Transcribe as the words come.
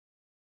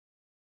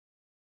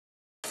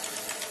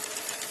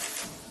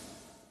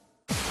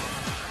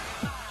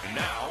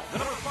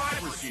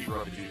receiver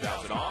of the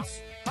 2000 aughts,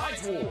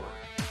 Hines Ward.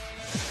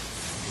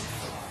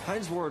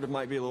 Hines Ward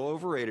might be a little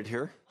overrated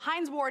here.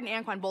 Hines Ward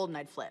and Anquan Bolden,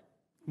 I'd flip.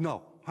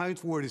 No,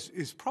 Hines Ward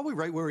is probably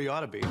right where he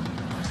ought to be.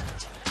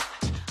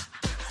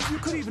 You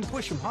could even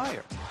push him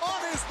higher.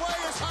 On his way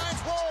is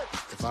Hines Ward.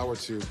 If I were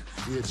to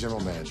be a general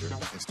manager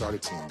and start a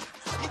team,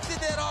 He did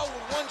that all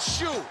with one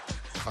shoe.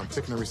 if I'm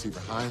picking a receiver,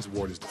 Hines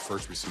Ward is the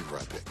first receiver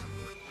I pick.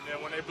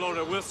 And when they blow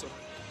their whistle,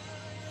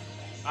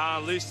 I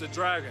unleash the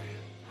dragon.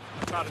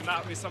 Try to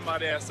knock me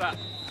somebody else out.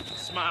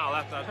 Smile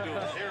after I do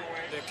it.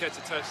 Then catch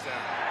a touchdown.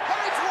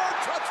 Hines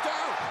Ward,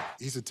 touchdown.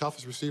 He's the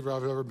toughest receiver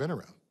I've ever been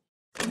around.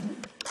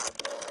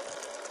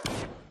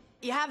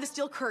 You have the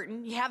steel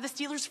curtain, you have the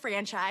Steelers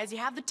franchise, you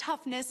have the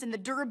toughness and the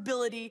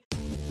durability.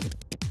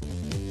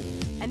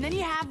 And then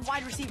you have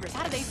wide receivers.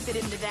 How do they fit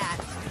into that?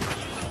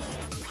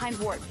 Hines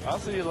Ward. I'll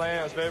see you,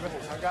 Lance, baby.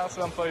 I got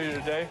something for you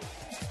today.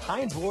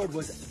 Hines Ward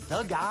was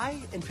the guy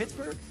in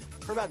Pittsburgh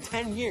for about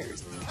 10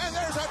 years. And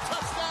there's a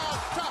touchdown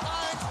to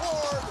Hines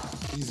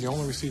Ward. He's the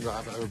only receiver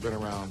I've ever been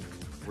around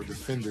where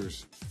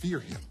defenders fear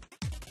him.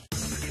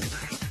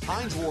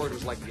 Hines Ward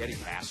was like the Eddie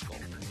Pascal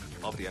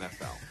of the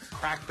NFL.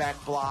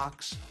 Crackback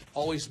blocks,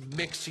 always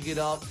mixing it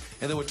up,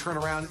 and then would turn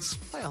around and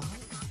smile.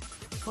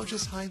 Coach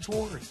is Hines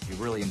Ward. He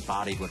really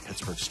embodied what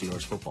Pittsburgh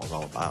Steelers football is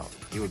all about.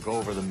 He would go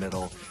over the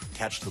middle,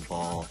 catch the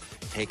ball,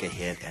 take a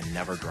hit, and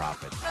never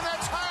drop it. And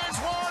that's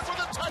Hines Ward for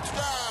the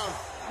touchdown.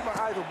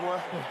 My idol, boy.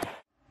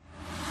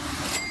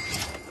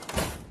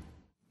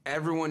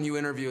 Everyone you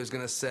interview is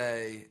going to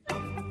say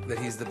that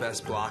he's the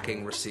best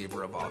blocking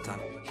receiver of all time.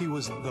 He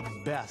was the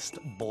best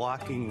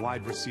blocking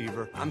wide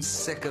receiver. I'm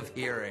sick of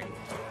hearing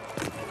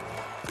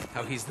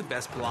how he's the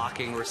best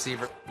blocking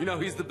receiver. You know,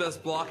 he's the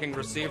best blocking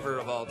receiver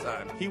of all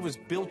time. He was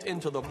built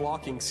into the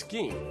blocking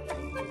scheme.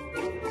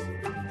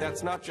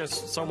 That's not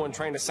just someone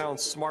trying to sound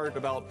smart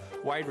about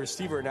wide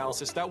receiver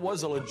analysis. That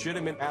was a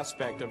legitimate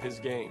aspect of his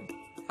game.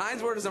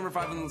 Hines Ward is number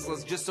 5 on this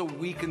list just so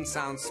we can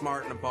sound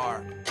smart in a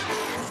bar.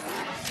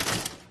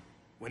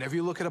 Whenever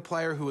you look at a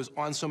player who is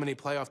on so many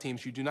playoff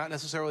teams, you do not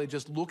necessarily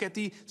just look at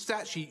the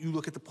stat sheet, you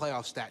look at the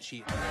playoff stat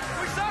sheet.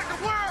 We shocked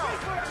the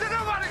world. Did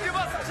nobody give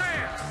us a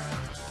chance?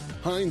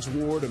 Hines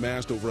Ward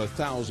amassed over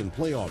 1,000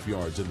 playoff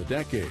yards in the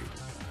decade.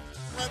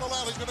 Randall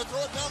Alley's going to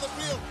throw it down the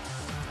field.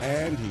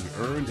 And he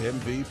earned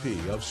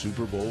MVP of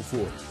Super Bowl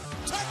 40.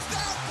 Touchdown,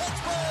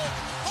 Pittsburgh!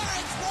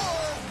 Hines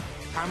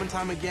Ward! Time and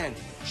time again,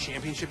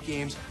 championship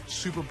games,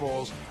 Super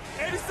Bowls.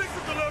 86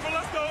 is the level.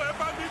 Let's go.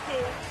 Everybody be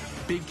cool.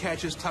 Big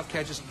catches, tough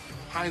catches.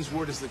 Hines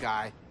Ward is the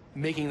guy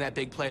making that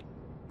big play.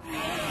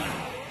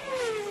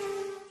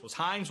 Was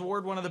Hines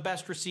Ward one of the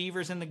best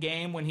receivers in the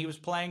game when he was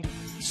playing?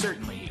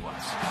 Certainly he was.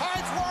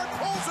 Hines Ward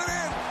pulls it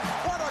in.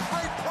 What a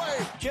great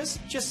play.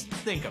 Just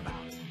think about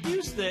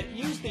it.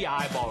 Use the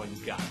eyeball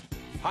and gut.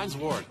 Hines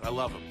Ward, I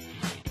love him.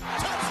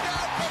 Touchdown,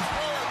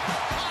 Pittsburgh!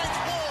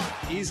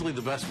 Hines Ward! Easily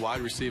the best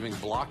wide receiving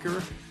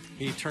blocker.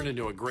 He turned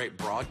into a great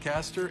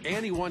broadcaster,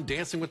 and he won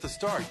Dancing with the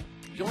Stars.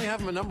 You only have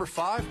him at number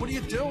 5? What are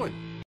you doing?